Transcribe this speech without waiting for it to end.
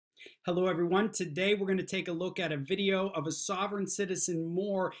Hello everyone, today we're going to take a look at a video of a sovereign citizen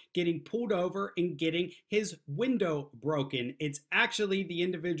Moor getting pulled over and getting his window broken. It's actually the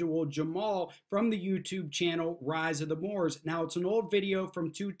individual Jamal from the YouTube channel Rise of the Moors. Now it's an old video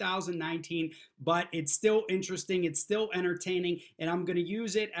from 2019, but it's still interesting, it's still entertaining, and I'm going to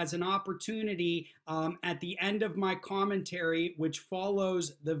use it as an opportunity at the end of my commentary, which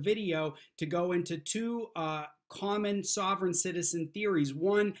follows the video, to go into two common sovereign citizen theories.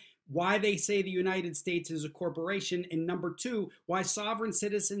 One, why they say the United States is a corporation, and number two, why sovereign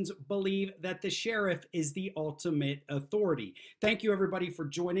citizens believe that the sheriff is the ultimate authority. Thank you everybody for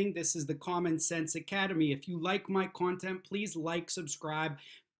joining. This is the Common Sense Academy. If you like my content, please like, subscribe,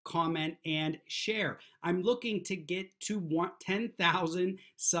 comment, and share. I'm looking to get to 10,000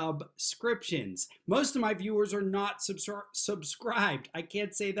 subscriptions. Most of my viewers are not subscribed. I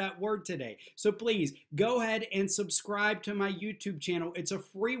can't say that word today. So please go ahead and subscribe to my YouTube channel. It's a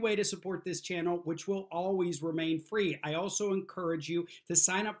free way to support this channel, which will always remain free. I also encourage you to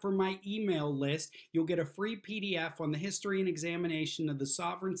sign up for my email list. You'll get a free PDF on the history and examination of the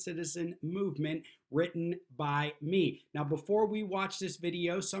sovereign citizen movement written by me. Now, before we watch this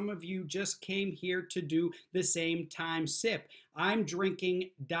video, some of you just came here to do the same time sip. I'm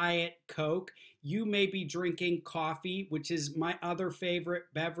drinking Diet Coke. You may be drinking coffee, which is my other favorite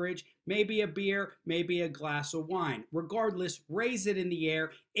beverage, maybe a beer, maybe a glass of wine. Regardless, raise it in the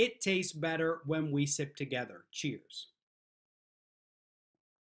air. It tastes better when we sip together. Cheers.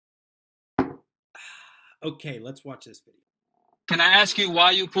 Okay, let's watch this video. Can I ask you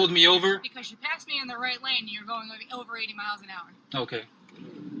why you pulled me over? Because you passed me in the right lane and you're going over 80 miles an hour. Okay.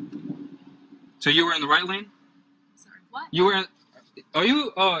 So you were in the right lane? Sorry, what? You were in... Are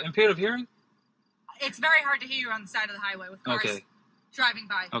you impaired of hearing? It's very hard to hear you on the side of the highway with cars driving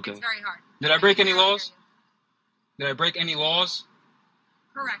by. Okay. It's very hard. Did I break any laws? Did I break any laws?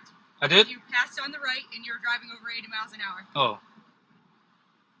 Correct. I did? You passed on the right and you're driving over 80 miles an hour. Oh.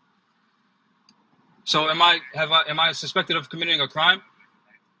 So am I suspected of committing a crime?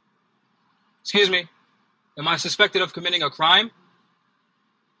 Excuse me. Am I suspected of committing a crime?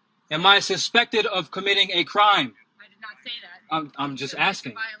 Am I suspected of committing a crime? I did not say that. I'm just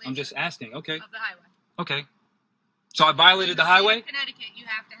asking. I'm just asking. Okay. Of the highway. Okay. So I violated the highway? In Connecticut, you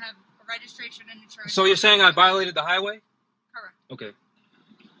have to have a registration and insurance. So you're saying I violated the highway? Correct. Okay.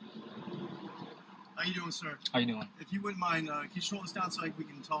 How you doing, sir? How you doing? If you wouldn't mind, can you slow this down so we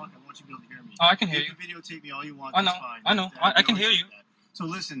can talk? I want you to be able to hear me. Oh, I can hear you. You can videotape me all you want. I know. That's fine. I know. I can hear you. So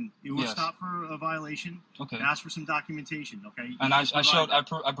listen, you were stopped for a violation. Okay. Ask for some documentation. Okay. And I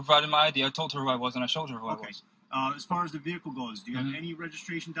provided my ID. I told her who I was, and I showed her who I was. As far as the vehicle goes, do you have any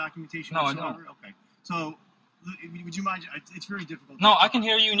registration documentation? No, whatsoever? I don't. Okay. So, would you mind? It's very difficult. No, I can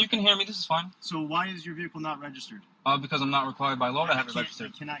hear you, and you can hear me. This is fine. So why is your vehicle not registered? Because I'm not required by law to have it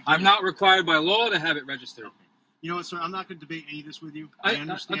registered. I'm not required by law to have it registered. Okay. You know what, sir? I'm not going to debate any of this with you. I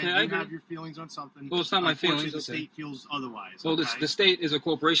understand you have your feelings on something. Well, it's not my feelings. The state feels otherwise. Well, the state is a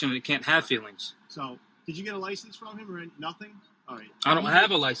corporation and it can't have feelings. So, did you get a license from him or nothing? All right. I don't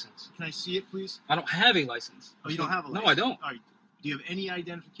have a license. Can I see it, please? I don't have a license. Oh, you don't have a license? No, I don't. All right. Do you have any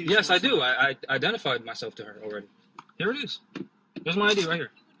identification? Yes, I do. I identified myself to her already. Here it is. Here's my ID right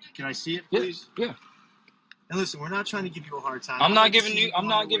here. Can I see it, please? Yeah. And listen, we're not trying to give you a hard time. I'm not giving you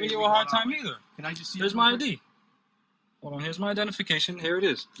a hard time either. Can I just see? Here's my ID. Hold on, here's my identification. Here it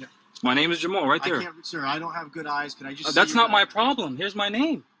is. Yeah. My name is Jamal, right there. Sir, I don't have good eyes. Can I just see That's not my problem. Here's my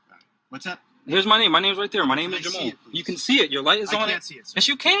name. What's that? Here's my name. My name's right there. My name is Jamal. You can see it. Your light is on it. I can't see it, sir. Yes,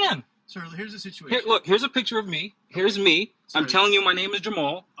 you can. Sir, here's the situation. Here, look, here's a picture of me. Here's me. Sir, I'm telling you my name is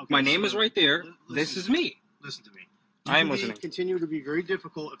Jamal. Okay, my name is right there. This is me. Listen to me. I am listening. Continue to be very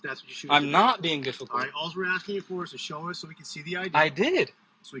difficult if that's what you choose. I'm not being difficult. All right, all we're asking you for is to show us so we can see the ID. I did.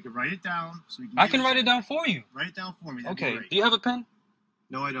 So we can write it down. So we can I can write it down for you. Write it down for me. Okay. Do you have a pen?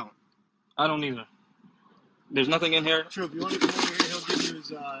 No, I don't. I don't either. There's nothing in here. Sure, if you want to come over here, he'll give you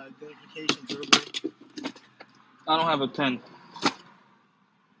his identification verbally. I don't have a pen.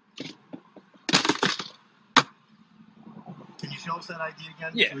 Can you show us that ID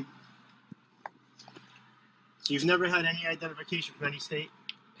again? Yeah. So you've never had any identification from any state?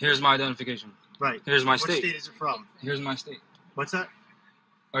 Here's my identification. Right. Here's my state. What state is it from? Here's my state. What's that?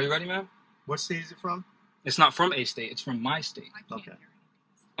 Are you ready, ma'am? What state is it from? It's not from a state. It's from my state. Okay.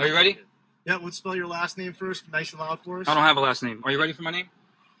 Are you ready? Yeah, let's spell your last name first, nice and loud for us. I don't have a last name. Are you ready for my name?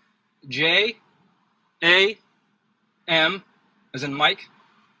 J-A-M as in Mike,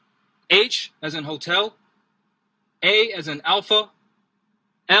 H as in hotel, A as in alpha,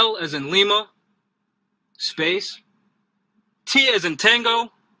 L as in Lima, space, T as in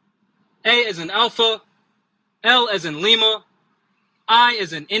tango, A as in alpha, L as in Lima, I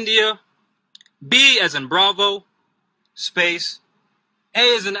as in India, B as in Bravo, space,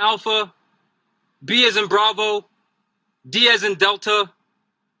 A as in Alpha, B as in Bravo, D as in Delta,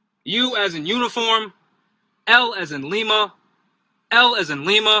 U as in Uniform, L as in Lima, L as in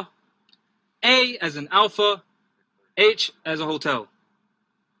Lima, A as in Alpha, H as a hotel.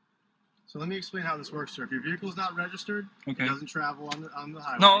 So let me explain how this works, sir. If your vehicle is not registered, it doesn't travel on the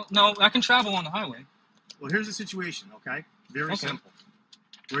highway. No, I can travel on the highway. Well, here's the situation, okay? Very simple.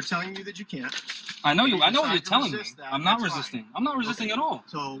 We're telling you that you can't. I know you. I know what you're telling me. I'm not resisting. I'm not resisting at all.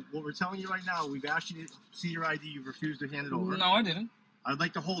 So what we're telling you right now, we've asked you to see your ID. You've refused to hand it over. No, I didn't. I'd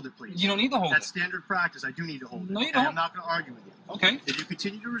like to hold it, please. You don't need to hold it. That's standard practice. I do need to hold it. No, you don't. I'm not going to argue with you. Okay. If you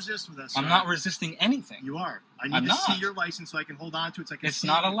continue to resist with us, I'm not resisting anything. You are. I need to see your license so I can hold on to it. So I can it's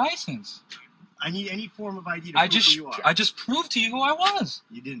not a license. I need any form of ID to prove who you are. I just proved to you who I was.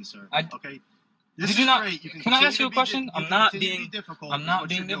 You didn't, sir. Okay. Did you not? Can I ask you a question? I'm not being difficult. I'm not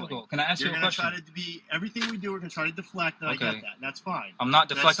being difficult. Can I ask you a question? You're going to try to be everything we do. We're going to try to deflect. And I get that. That's fine. I'm not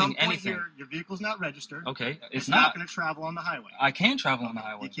deflecting anything. Your vehicle's not registered. Okay, it's not going to travel on the highway. I can travel on the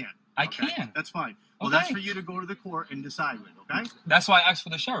highway. You can't. I can. That's fine. Well, that's for you to go to the court and decide with. Okay. That's why I asked for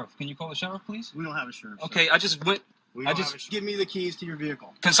the sheriff. Can you call the sheriff, please? We don't have a sheriff. Okay, I just went. Give me the keys to your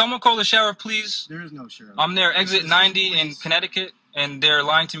vehicle. Can someone call the sheriff, please? There is no sheriff. I'm near exit 90 in Connecticut, and they're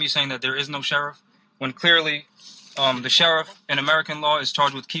lying to me saying that there is no sheriff, when clearly the sheriff in American law is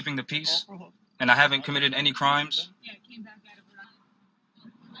charged with keeping the peace, and I haven't committed any crimes. Yeah, it came back out of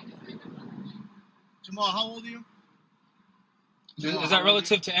Jamal, how old are you? Is that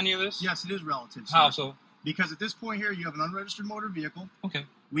relative to any of this? Yes, it is relative. How so? Because at this point here, you have an unregistered motor vehicle. Okay.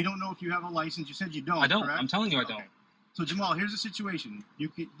 We don't know if you have a license. You said you don't. I don't. Correct? I'm telling you I don't. So Jamal, here's the situation.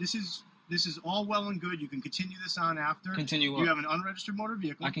 This is all well and good. You can continue this on after. Continue what? You have an unregistered motor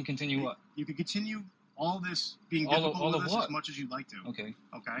vehicle. I can continue what? You can continue all this being difficult with us as much as you'd like to. Okay.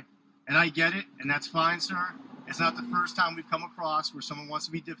 Okay. And I get it, and that's fine, sir. It's not the first time we've come across where someone wants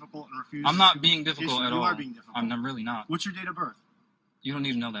to be difficult and refuses. I'm not being difficult at all. You are being difficult. I'm really not. What's your date of birth? You don't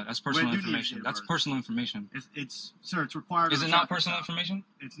need to know that. That's personal information. That's personal information. Sir, it's required. Is it not personal information?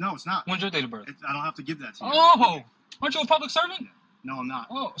 No, it's not. When's your date of birth? I don't have to give that to you. Oh, aren't you a public servant? No, I'm not.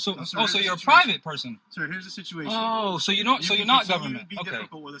 Oh, so you're a private person. Sir, here's the situation. Oh, so you don't. So you're not government. Be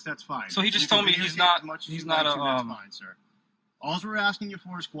difficult with us. That's fine. So he just told me he's not. He's not a. That's fine, sir. All we're asking you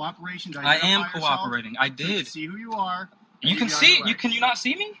for is cooperation. I am cooperating. I did. See who you are. You can see. Can you not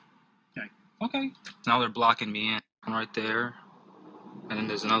see me? Okay. Okay. Now they're blocking me in right there, and then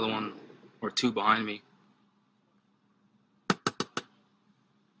there's another one or two behind me.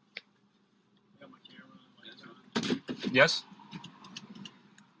 Yes.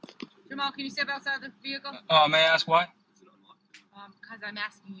 Jamal, can you step outside the vehicle? May I ask why? Because I'm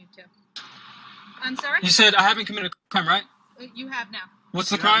asking you to. I'm sorry? You said I haven't committed a crime, right? You have now. What's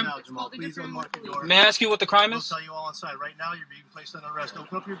the crime? Please unlock the door. May I ask you what the crime is? I'll tell you all inside. Right now, you're being placed under arrest.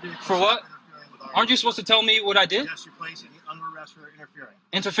 Open up your vehicle. For what? Aren't you supposed to tell me what I did? Yes, you're placed under arrest for interfering.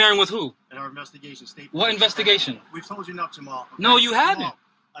 Interfering with who? In our investigation. What investigation? We've told you enough, Jamal. Okay? No, you haven't.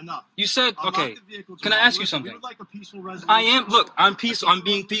 Enough. You said, okay. Vehicle, can I ask you something? We would like a peaceful resolution. I am. Look, I'm peaceful. I'm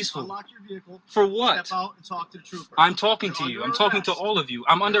being peaceful. Unlock your vehicle. For what? Step out and talk to the trooper. I'm talking to you. I'm talking to all of you.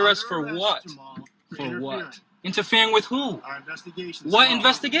 I'm under arrest for what? For what? Interfering with who? Our investigation. What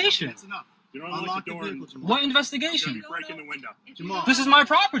investigation? That's enough. You don't unlock the door. What investigation? You're breaking the window. Jamal. This is my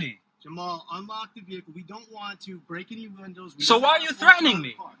property. Jamal, unlock the vehicle. We don't want to break any windows. So why are you threatening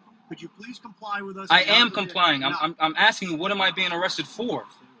me? Could you please comply with us? I am complying. I'm asking you, what am I being arrested for?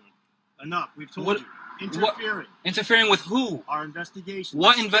 Enough. We've told you. Interfering. Interfering with who? Our investigation.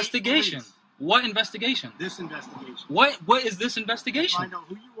 What investigation? What investigation? This investigation. What is this investigation? Find out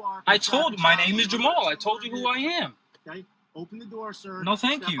who you are. I told my name is Jamal. I told you who I am. Okay. Open the door, sir. No,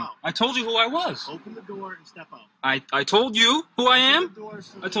 thank you. I told you who I was. Open the door and step out. I told you who I am.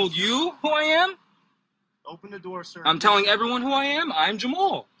 I told you who I am. Open the door, sir. I'm telling everyone who I am. I'm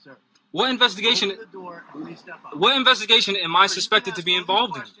Jamal. Sir. What investigation? Open the door and please step out. What investigation am I suspected to be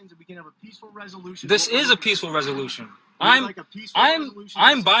involved in? We can have a peaceful resolution. This is a peaceful resolution. I'm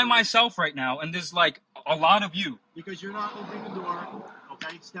by myself right now, and there's like a lot of you. Because you're not opening the door.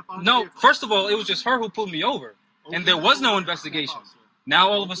 Okay, step out. No, first of all, it was just her who pulled me over, and there was no investigation. Now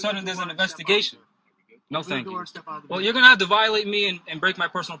all of a sudden there's an investigation. No, thank you. Well, you're gonna have to violate me and break my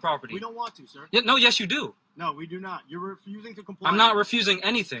personal property. We don't want to, sir. Yeah, no, yes you do. No, we do not. You're refusing to comply. I'm not refusing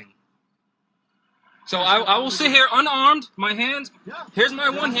anything. So I will sit here unarmed, my hands, here's my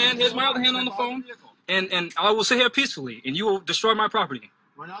one hand, here's my other hand on the phone, and I will sit here peacefully, and you will destroy my property.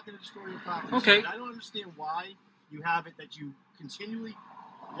 We're not going to destroy your property. Okay. I don't understand why you have it that you continually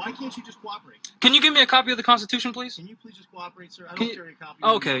Why can't you just cooperate? Can you give me a copy of the Constitution, please? Can you please just cooperate, sir? I Can don't you- carry a copy.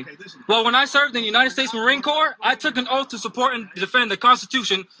 Okay. Listen. Well, when I served in the United States Marine Corps, I took an oath to support and defend the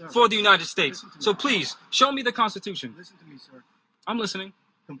Constitution for the United States. So please, show me the Constitution. Listen to me, sir. I'm listening.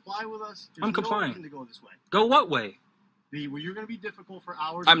 Comply with us. There's I'm complying. No reason to go this way. Go what way? Well, you're going to be difficult for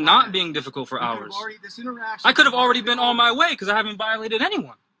hours. I'm not being difficult for hours. I could have already been on my way because I haven't violated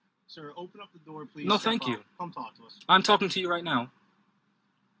anyone. Sir, open up the door, please. No, thank you. Come talk to us. I'm talking to you right now.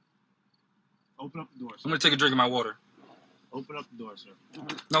 Open up the door, sir. I'm going to take a drink of my water. Open up the door, sir.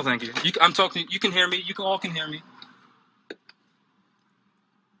 No, thank you. I'm talking. You can hear me. You all can hear me.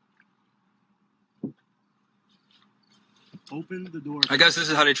 Open the door. I guess this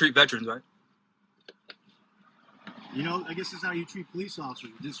is how they treat veterans, right? You know, I guess this is how you treat police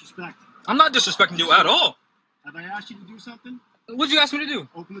officers. Disrespect. I'm not disrespecting you at all. Have I asked you to do something? What did you ask me to do?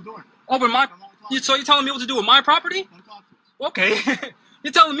 Open the door. Open my... So you're telling me what to do with my property? Come talk to us. Okay.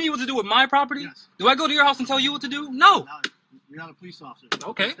 You're telling me what to do with my property? Yes. Do I go to your house and tell you what to do? No. No, you're not a police officer.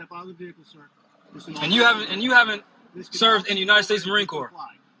 Okay. Step out of the vehicle, sir. And you haven't served in the United States Marine Corps.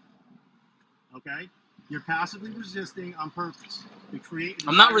 Okay? You're passively resisting on purpose to create.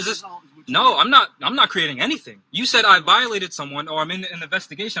 I'm not resisting. No, I'm not creating anything. You said I violated someone or I'm in an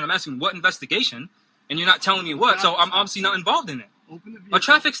investigation. I'm asking what investigation, and you're not telling me what. So I'm obviously not involved in it. Open the vehicle. A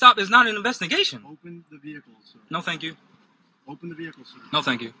traffic stop is not an investigation. Open the vehicle, sir. No, thank you. Open the vehicle, sir. No,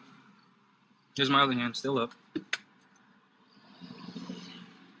 thank you. Here's my other hand, still up.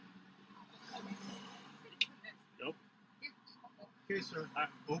 Nope. Okay, sir.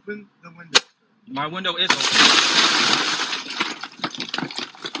 Open the window. My window is open.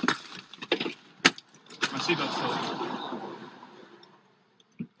 My seatbelt's still on.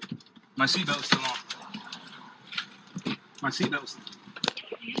 My seatbelt's still on. My seatbelt's still on.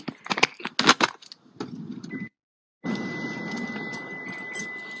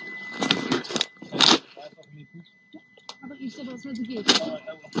 How about you step outside the gate?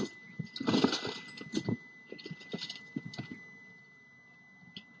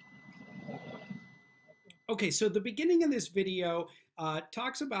 Okay, so the beginning of this video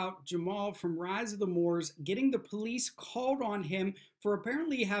talks about Jamal from Rise of the Moors getting the police called on him for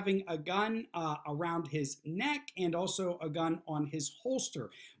apparently having a gun around his neck and also a gun on his holster.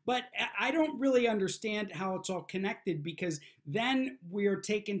 But I don't really understand how it's all connected, because then we're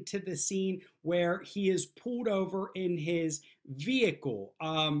taken to the scene where he is pulled over in his vehicle.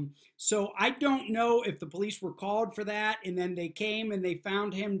 So I don't know if the police were called for that and then they came and they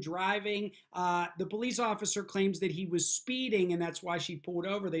found him driving. The police officer claims that he was speeding and that's why she pulled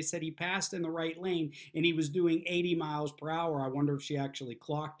over. They said he passed in the right lane and he was doing 80 miles per hour. I wonder if she actually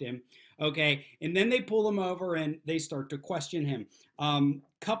clocked him. Okay, and then they pull him over and they start to question him.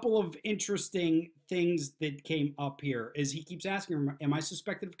 Couple of interesting things that came up here is he keeps asking him, am I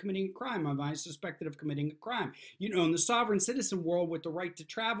suspected of committing a crime? Am I suspected of committing a crime? You know, in the sovereign citizen world with the right to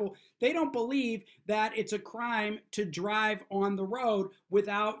travel, they don't believe that it's a crime to drive on the road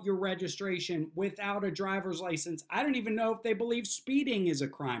without your registration, without a driver's license. I don't even know if they believe speeding is a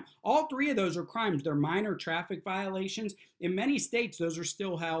crime. All three of those are crimes. They're minor traffic violations. In many states, those are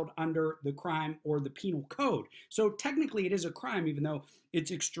still held under the crime or the penal code. So technically it is a crime, even though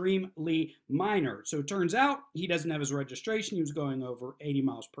it's extremely minor. So it turns out he doesn't have his registration. He was going over 80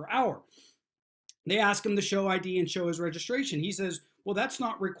 miles per hour. They ask him to show ID and show his registration. He says, well, that's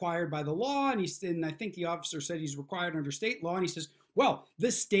not required by the law. And I think the officer said he's required under state law. And he says, well,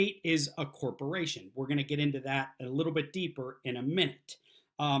 this state is a corporation. We're going to get into that a little bit deeper in a minute.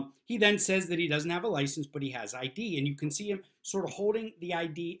 He then says that he doesn't have a license, but he has ID. And you can see him sort of holding the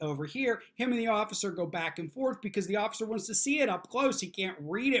ID over here. Him and the officer go back and forth because the officer wants to see it up close. He can't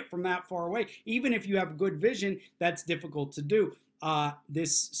read it from that far away. Even if you have good vision, that's difficult to do.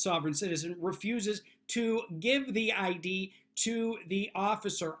 This sovereign citizen refuses to give the ID to the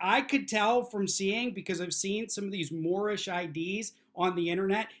officer. I could tell from seeing, because I've seen some of these Moorish IDs on the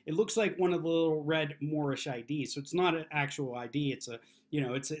internet, it looks like one of the little red Moorish IDs. So it's not an actual ID. It's a, you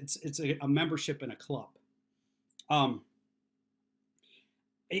know, it's a membership in a club.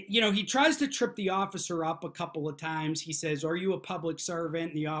 You know, he tries to trip the officer up a couple of times. He says, are you a public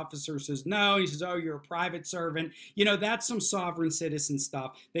servant? And the officer says, no. He says, oh, you're a private servant. You know, that's some sovereign citizen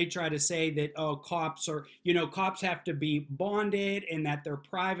stuff. They try to say that, oh, cops are, you know, cops have to be bonded and that they're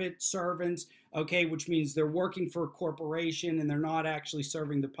private servants, okay, which means they're working for a corporation and they're not actually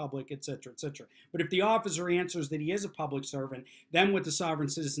serving the public, et cetera, et cetera. But if the officer answers that he is a public servant, then what the sovereign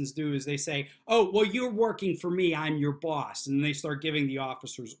citizens do is they say, oh, well, you're working for me, I'm your boss. And they start giving the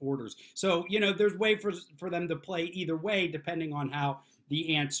officers orders. So, you know, there's way for them to play either way, depending on how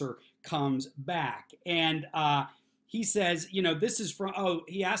the answer comes back. And he says, you know, this is from, oh,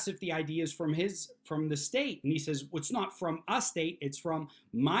 he asks if the ID is from the state. And he says, well, it's not from a state, it's from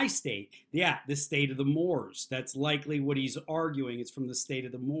my state. Yeah, the state of the Moors. That's likely what he's arguing. It's from the state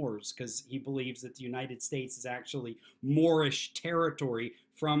of the Moors, because he believes that the United States is actually Moorish territory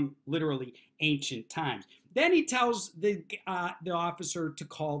from literally ancient times. Then he tells the officer to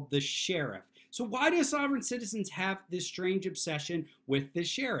call the sheriff. So why do sovereign citizens have this strange obsession with the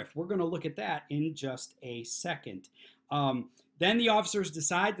sheriff? We're going to look at that in just a second. Then the officers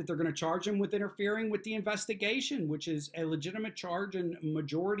decide that they're going to charge him with interfering with the investigation, which is a legitimate charge in a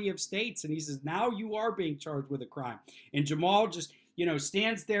majority of states. And he says, now you are being charged with a crime. And Jamal just, you know,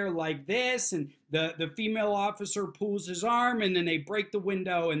 stands there like this, and the female officer pulls his arm, and then they break the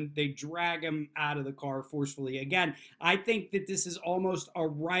window and they drag him out of the car forcefully. Again, I think that this is almost a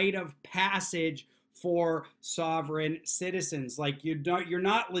rite of passage for sovereign citizens. Like, you're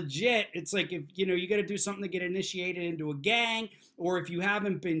not legit. It's like, if you know, you got to do something to get initiated into a gang, or if you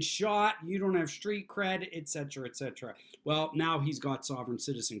haven't been shot, you don't have street cred, etc., etc. Well, now he's got sovereign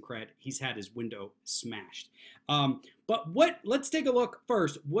citizen cred. He's had his window smashed. But let's take a look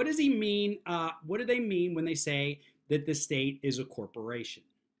first. What does he mean? What do they mean when they say that the state is a corporation?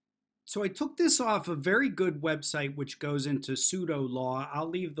 So I took this off a very good website which goes into pseudo law. I'll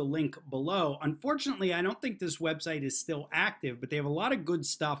leave the link below. Unfortunately, I don't think this website is still active, but they have a lot of good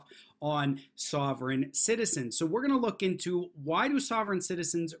stuff on sovereign citizens. So we're going to look into, why do sovereign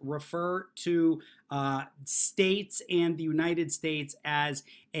citizens refer to states and the United States as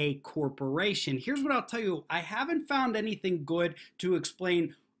a corporation? Here's what I'll tell you. I haven't found anything good to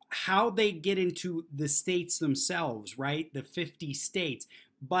explain how they get into the states themselves, right? The 50 states.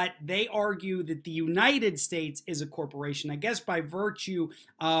 But they argue that the United States is a corporation. I guess by virtue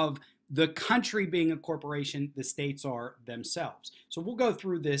of the country being a corporation, the states are themselves. So we'll go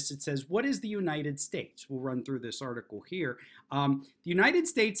through this. It says, what is the United States? We'll run through this article here. The United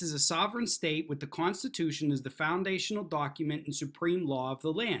States is a sovereign state with the Constitution as the foundational document and supreme law of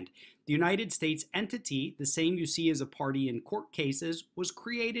the land. The United States entity, the same you see as a party in court cases, was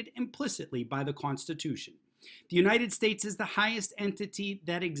created implicitly by the Constitution. The United States is the highest entity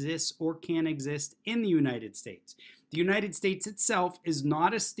that exists or can exist in the United States. The United States itself is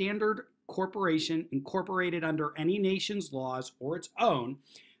not a standard corporation incorporated under any nation's laws or its own.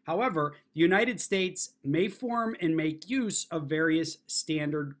 However, the United States may form and make use of various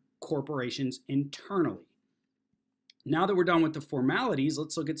standard corporations internally. Now that we're done with the formalities,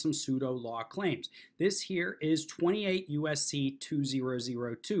 let's look at some pseudo law claims. This here is 28 U.S.C.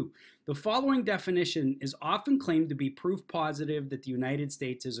 2002. The following definition is often claimed to be proof positive that the United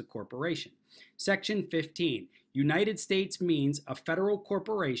States is a corporation. Section 15, United States means a federal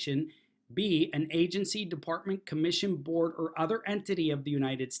corporation, B, an agency, department, commission, board, or other entity of the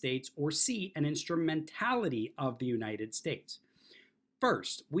United States, or C, an instrumentality of the United States.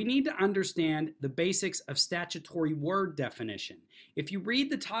 First, we need to understand the basics of statutory word definition. If you read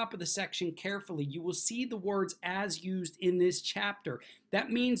the top of the section carefully, you will see the words as used in this chapter.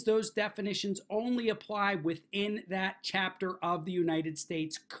 That means those definitions only apply within that chapter of the United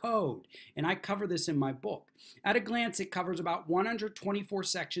States Code. And I cover this in my book. At a glance, it covers about 124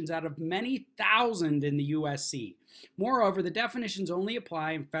 sections out of many thousand in the USC. Moreover, the definitions only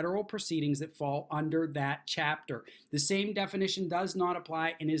apply in federal proceedings that fall under that chapter. The same definition does not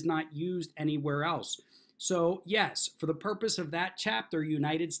apply and is not used anywhere else. So yes, for the purpose of that chapter,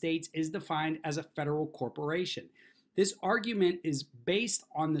 United States is defined as a federal corporation. This argument is based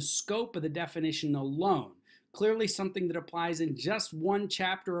on the scope of the definition alone. Clearly, something that applies in just one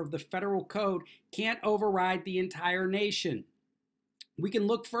chapter of the federal code can't override the entire nation. We can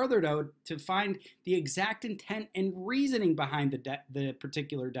look further, though, to find the exact intent and reasoning behind the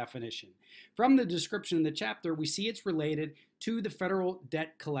particular definition. From the description of the chapter, we see it's related to the federal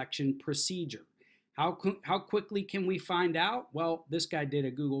debt collection procedure. How quickly can we find out? Well, this guy did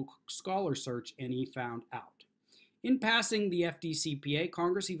a Google Scholar search and he found out. In passing the FDCPA,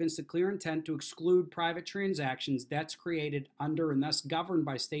 Congress evinced a clear intent to exclude private transactions, debts created under and thus governed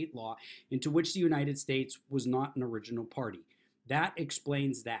by state law, into which the United States was not an original party. That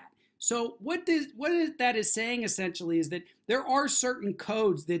explains that. So what that is saying essentially is that there are certain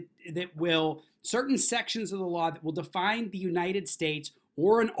codes certain sections of the law that will define the United States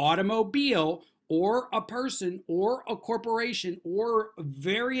or an automobile or a person or a corporation or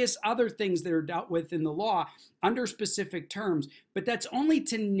various other things that are dealt with in the law under specific terms, but that's only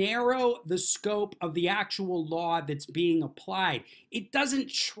to narrow the scope of the actual law that's being applied. It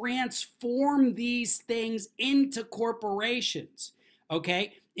doesn't transform these things into corporations.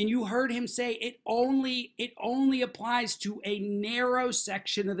 Okay? And you heard him say it only applies to a narrow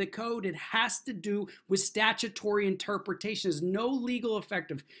section of the code. It has to do with statutory interpretation. There's no legal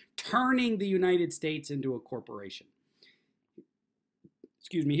effect of turning the United States into a corporation.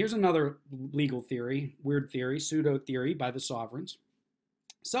 Excuse me, here's another legal theory, weird theory, pseudo theory by the sovereigns.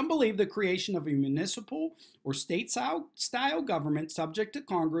 Some believe the creation of a municipal or state-style government subject to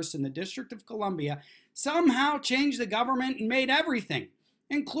Congress in the District of Columbia somehow changed the government and made everything,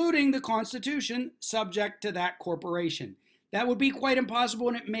 including the Constitution, subject to that corporation. That would be quite impossible,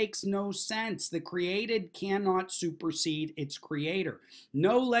 and it makes no sense. The created cannot supersede its creator.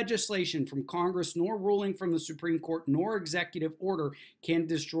 No legislation from Congress, nor ruling from the Supreme Court, nor executive order can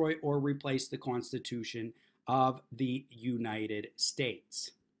destroy or replace the Constitution of the United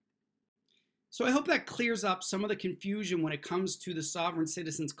States. So I hope that clears up some of the confusion when it comes to the sovereign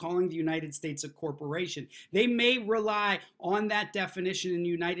citizens calling the United States a corporation. They may rely on that definition in the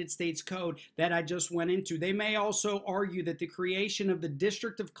United States Code that I just went into. They may also argue that the creation of the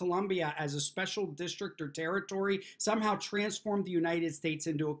District of Columbia as a special district or territory somehow transformed the United States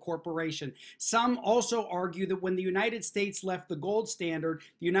into a corporation. Some also argue that when the United States left the gold standard,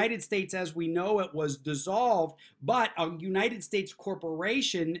 the United States as we know it was dissolved, but a United States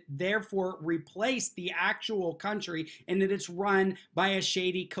corporation therefore replace the actual country, and that it's run by a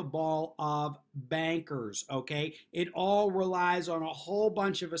shady cabal of bankers, okay? It all relies on a whole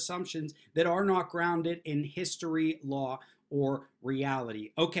bunch of assumptions that are not grounded in history, law, or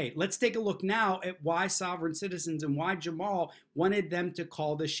reality. Okay, let's take a look now at why sovereign citizens and why Jamal wanted them to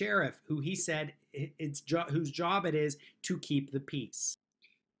call the sheriff, who he said whose job it is to keep the peace.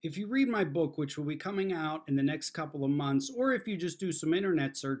 If you read my book, which will be coming out in the next couple of months, or if you just do some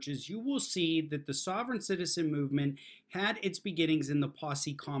internet searches, you will see that the sovereign citizen movement had its beginnings in the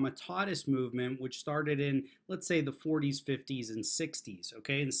Posse Comitatus movement, which started in, let's say, the 40s, 50s, and 60s,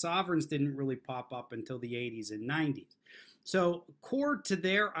 okay? And sovereigns didn't really pop up until the 80s and 90s. So, core to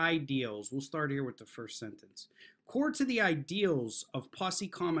their ideals, we'll start here with the first sentence. Core to the ideals of Posse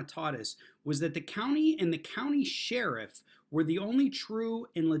Comitatus was that the county and the county sheriff were the only true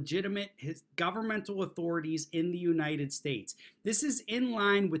and legitimate governmental authorities in the United States. This is in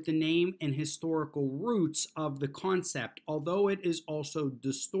line with the name and historical roots of the concept, although it is also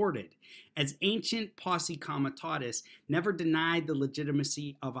distorted, as ancient Posse Comitatus never denied the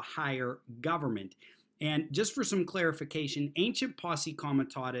legitimacy of a higher government. And just for some clarification, ancient Posse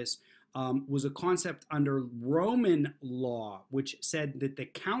Comitatus was a concept under Roman law, which said that the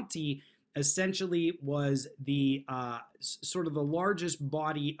county essentially was the sort of the largest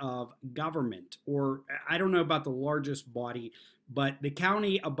body of government, or I don't know about the largest body, but the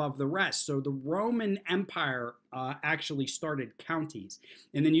county above the rest. So the Roman Empire actually started counties.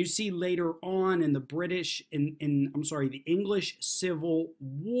 And then you see later on in the the English Civil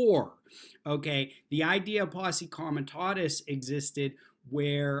War, okay, the idea of Posse Comitatus existed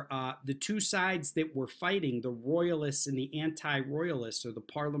where the two sides that were fighting, the royalists and the anti-royalists, or the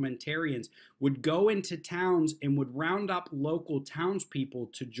parliamentarians, would go into towns and would round up local townspeople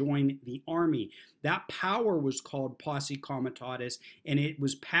to join the army. That power was called Posse Comitatus, and it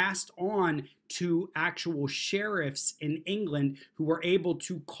was passed on to actual sheriffs in England who were able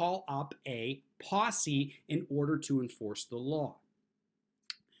to call up a posse in order to enforce the law.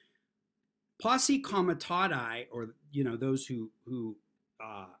 Posse Comitati, or those who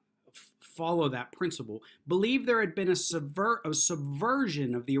follow that principle, believe there had been a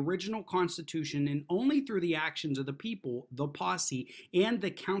subversion of the original Constitution, and only through the actions of the people, the posse, and the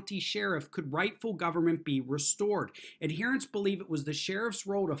county sheriff could rightful government be restored. Adherents believe it was the sheriff's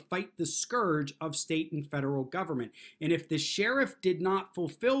role to fight the scourge of state and federal government, and if the sheriff did not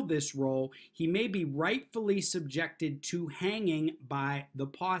fulfill this role, he may be rightfully subjected to hanging by the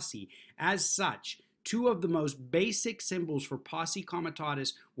posse. As such, two of the most basic symbols for Posse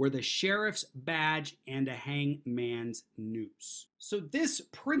Comitatus were the sheriff's badge and a hangman's noose. So this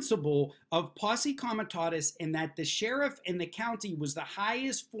principle of Posse Comitatus, in that the sheriff in the county was the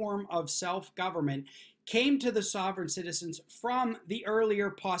highest form of self-government, came to the sovereign citizens from the earlier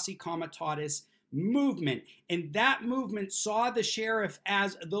Posse Comitatus movement. And that movement saw the sheriff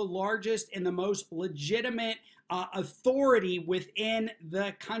as the largest and the most legitimate authority within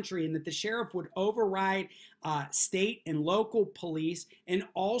the country, and that the sheriff would override state and local police and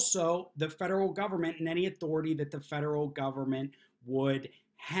also the federal government and any authority that the federal government would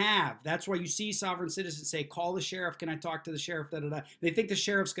have. That's why you see sovereign citizens say, call the sheriff, can I talk to the sheriff, da, da, da. They think the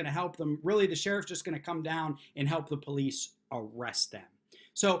sheriff's going to help them. Really, the sheriff's just going to come down and help the police arrest them.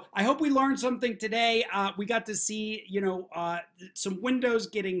 So I hope we learned something today. We got to see, some windows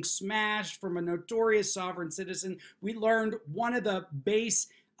getting smashed from a notorious sovereign citizen. We learned one of the base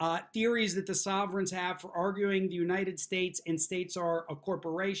theories that the sovereigns have for arguing the United States and states are a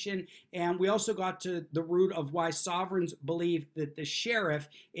corporation. And we also got to the root of why sovereigns believe that the sheriff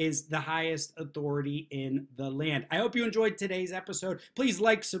is the highest authority in the land. I hope you enjoyed today's episode. Please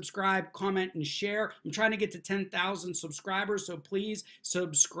like, subscribe, comment, and share. I'm trying to get to 10,000 subscribers, so please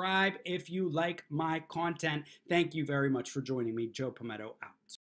subscribe if you like my content. Thank you very much for joining me. Joe Palmetto out.